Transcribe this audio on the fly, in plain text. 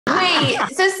Wait,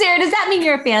 so Sarah, does that mean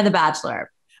you're a fan of The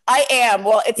Bachelor? I am.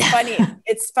 Well, it's funny.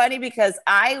 It's funny because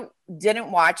I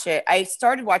didn't watch it. I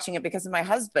started watching it because of my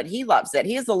husband. He loves it.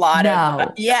 He has a lot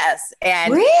of yes.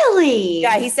 And really,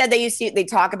 yeah, he said they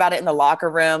talk about it in the locker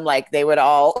room. Like they would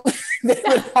all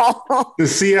the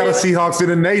Seattle Seahawks in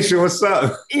the nation. What's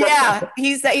up? Yeah,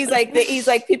 he's like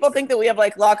people think that we have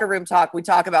like locker room talk. We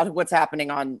talk about what's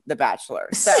happening on The Bachelor.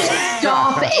 So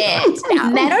stop it. Yeah.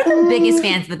 Men are the biggest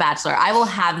fans of The Bachelor. I will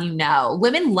have you know.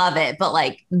 Women love it, but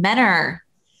like men are.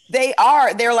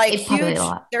 They're like huge.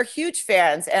 They're huge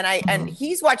fans. And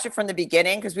he's watched it from the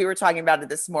beginning because we were talking about it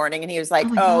this morning and he was like,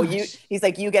 he's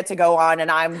like, you get to go on and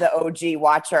I'm the OG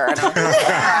watcher. And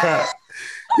I'm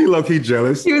he low-key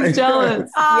jealous. He was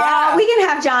jealous. Yeah. We can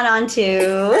have John on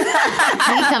too.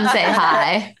 He come say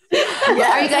hi. Yeah.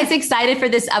 Are you guys excited for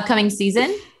this upcoming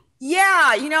season?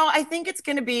 Yeah. You know, I think it's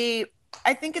going to be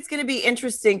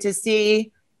interesting to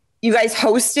see you guys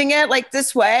hosting it like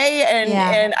this way.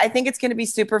 And I think it's going to be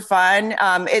super fun.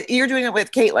 You're doing it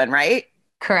with Caitlin, right?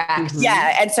 Correct. Mm-hmm.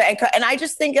 Yeah. And I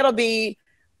just think it'll be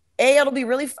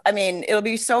really, it'll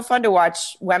be so fun to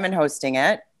watch women hosting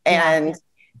it and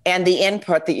the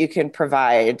input that you can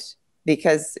provide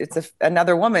because it's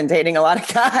another woman dating a lot of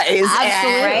guys.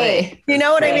 Absolutely. You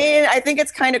know what I mean? I think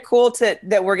it's kind of cool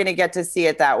that we're going to get to see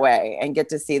it that way and get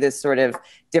to see this sort of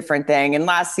different thing. And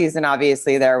last season,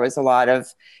 obviously, there was a lot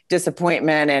of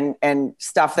disappointment and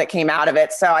stuff that came out of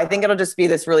it. So I think it'll just be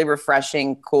this really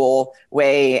refreshing, cool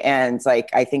way. And like,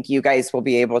 I think you guys will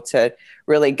be able to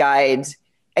really guide.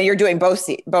 And you're doing both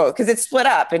because it's split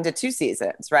up into 2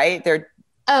 seasons, right?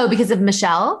 Because of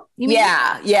Michelle? You mean?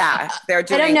 Yeah. I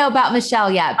don't know about Michelle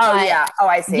yet. But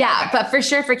I see. Yeah, but for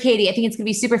sure for Katie, I think it's going to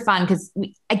be super fun because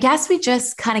I guess we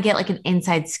just kind of get like an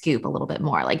inside scoop a little bit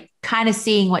more, like kind of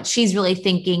seeing what she's really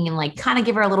thinking and like kind of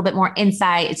give her a little bit more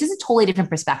insight. It's just a totally different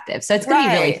perspective. So it's going to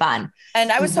be really fun. And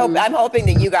I'm hoping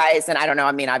that you guys, and I don't know,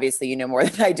 I mean, obviously you know more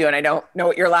than I do and I don't know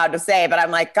what you're allowed to say, but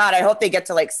I'm like, God, I hope they get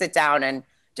to like sit down and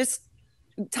just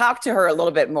talk to her a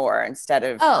little bit more instead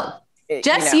of...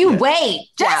 Just you wait.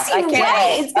 Just you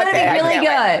wait. It's going to be really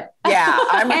good. Yeah.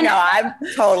 I'm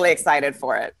totally excited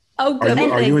for it. Oh, good.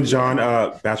 Are you and John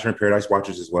Bachelor in Paradise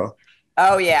watchers as well?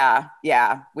 Oh, yeah.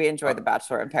 Yeah. We enjoy The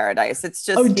Bachelor in Paradise. It's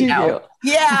just,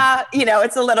 yeah,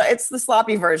 it's the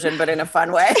sloppy version, but in a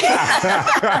fun way. No,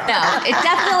 it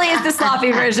definitely is the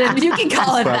sloppy version. You can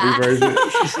call it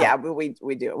that. Yeah, we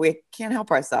do. We can't help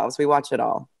ourselves. We watch it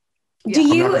all.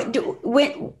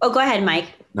 Go ahead, Mike.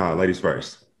 No, ladies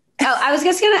first. Oh, I was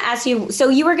just going to ask you, so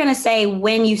you were going to say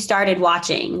when you started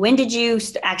watching. When did you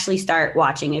actually start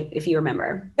watching, if you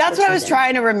remember? That's what I was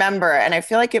trying to remember. And I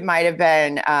feel like it might have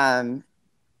been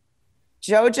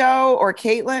JoJo or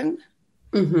Caitlin.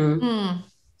 Mm-hmm.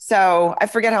 So I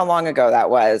forget how long ago that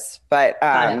was. But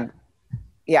I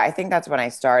think that's when I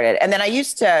started. And then I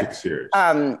used to,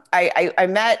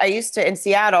 I used to, in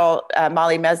Seattle,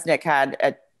 Molly Mesnick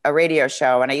had a radio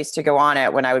show. And I used to go on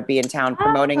it when I would be in town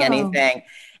promoting anything.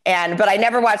 But I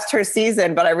never watched her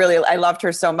season, but I loved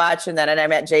her so much. And then I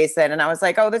met Jason and I was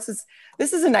like, oh, this is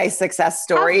a nice success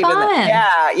story.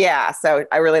 Yeah. So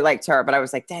I really liked her, but I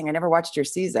was like, dang, I never watched your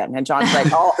season. And John's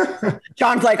like,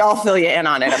 I'll fill you in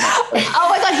on it. Oh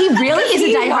my God. He really is a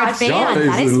diehard fan.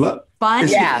 That is fun.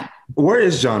 Yeah. Where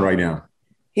is John right now?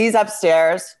 He's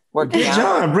upstairs. Bring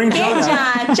John.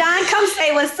 John, come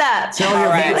say what's up.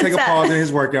 Tell him to take a pause in his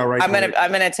workout right now.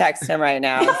 I'm gonna text him right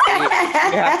now. You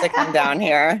have to come down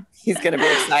here. He's gonna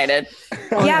be excited.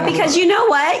 Yeah, because you know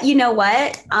what?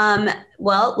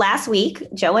 Well, last week,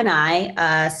 Joe and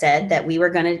I said that we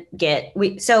were going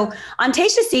to so on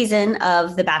Tayshia's season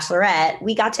of The Bachelorette,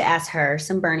 we got to ask her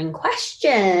some burning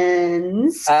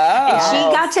questions. Oh. And she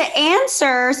got to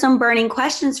answer some burning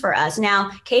questions for us. Now,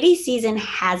 Katie's season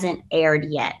hasn't aired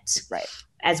yet, right?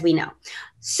 As we know.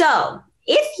 So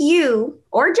if you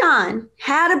or John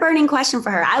had a burning question for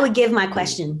her, I would give my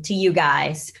question to you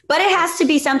guys. But it has to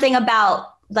be something about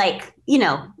it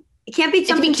can't be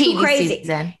something too crazy.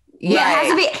 Season. Yeah,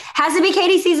 it has to be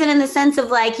Katie's season in the sense of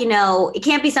it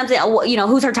can't be something,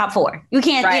 who's her top 4. You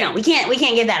can't, we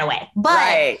can't give that away.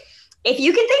 But if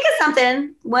you can think of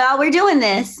something while we're doing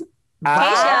this,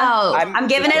 Tayshia, I'm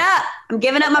giving it up. I'm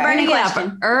giving up my burning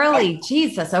question. Early.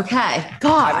 Jesus. Okay.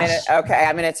 Gosh.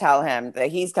 I'm going to tell him that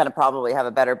he's going to probably have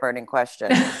a better burning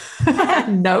question.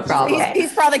 No problem.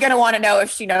 He's probably going to want to know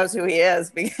if she knows who he is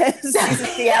because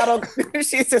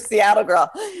she's a Seattle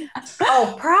girl.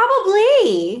 Oh,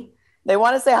 probably. They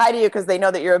want to say hi to you because they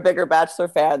know that you're a bigger Bachelor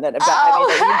fan than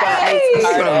Hey,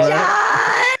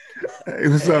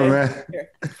 what's up, man?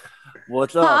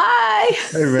 What's up? Hi.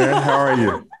 Hey, man. How are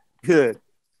you? Good.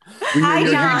 Hi,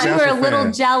 John. You were a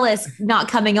little jealous not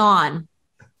coming on.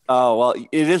 Oh, well,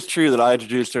 it is true that I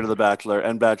introduced her to The Bachelor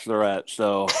and Bachelorette.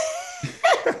 So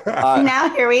now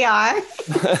here we are.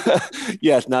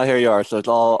 Yes, now here you are. So it's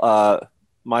all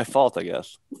my fault, I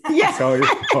guess. Yeah.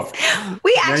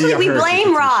 We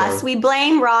blame Ross. We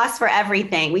blame Ross for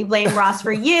everything. We blame Ross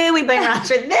for you. We blame Ross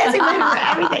for this. We blame him for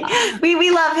everything.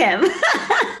 We love him.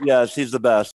 Yes, he's the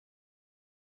best.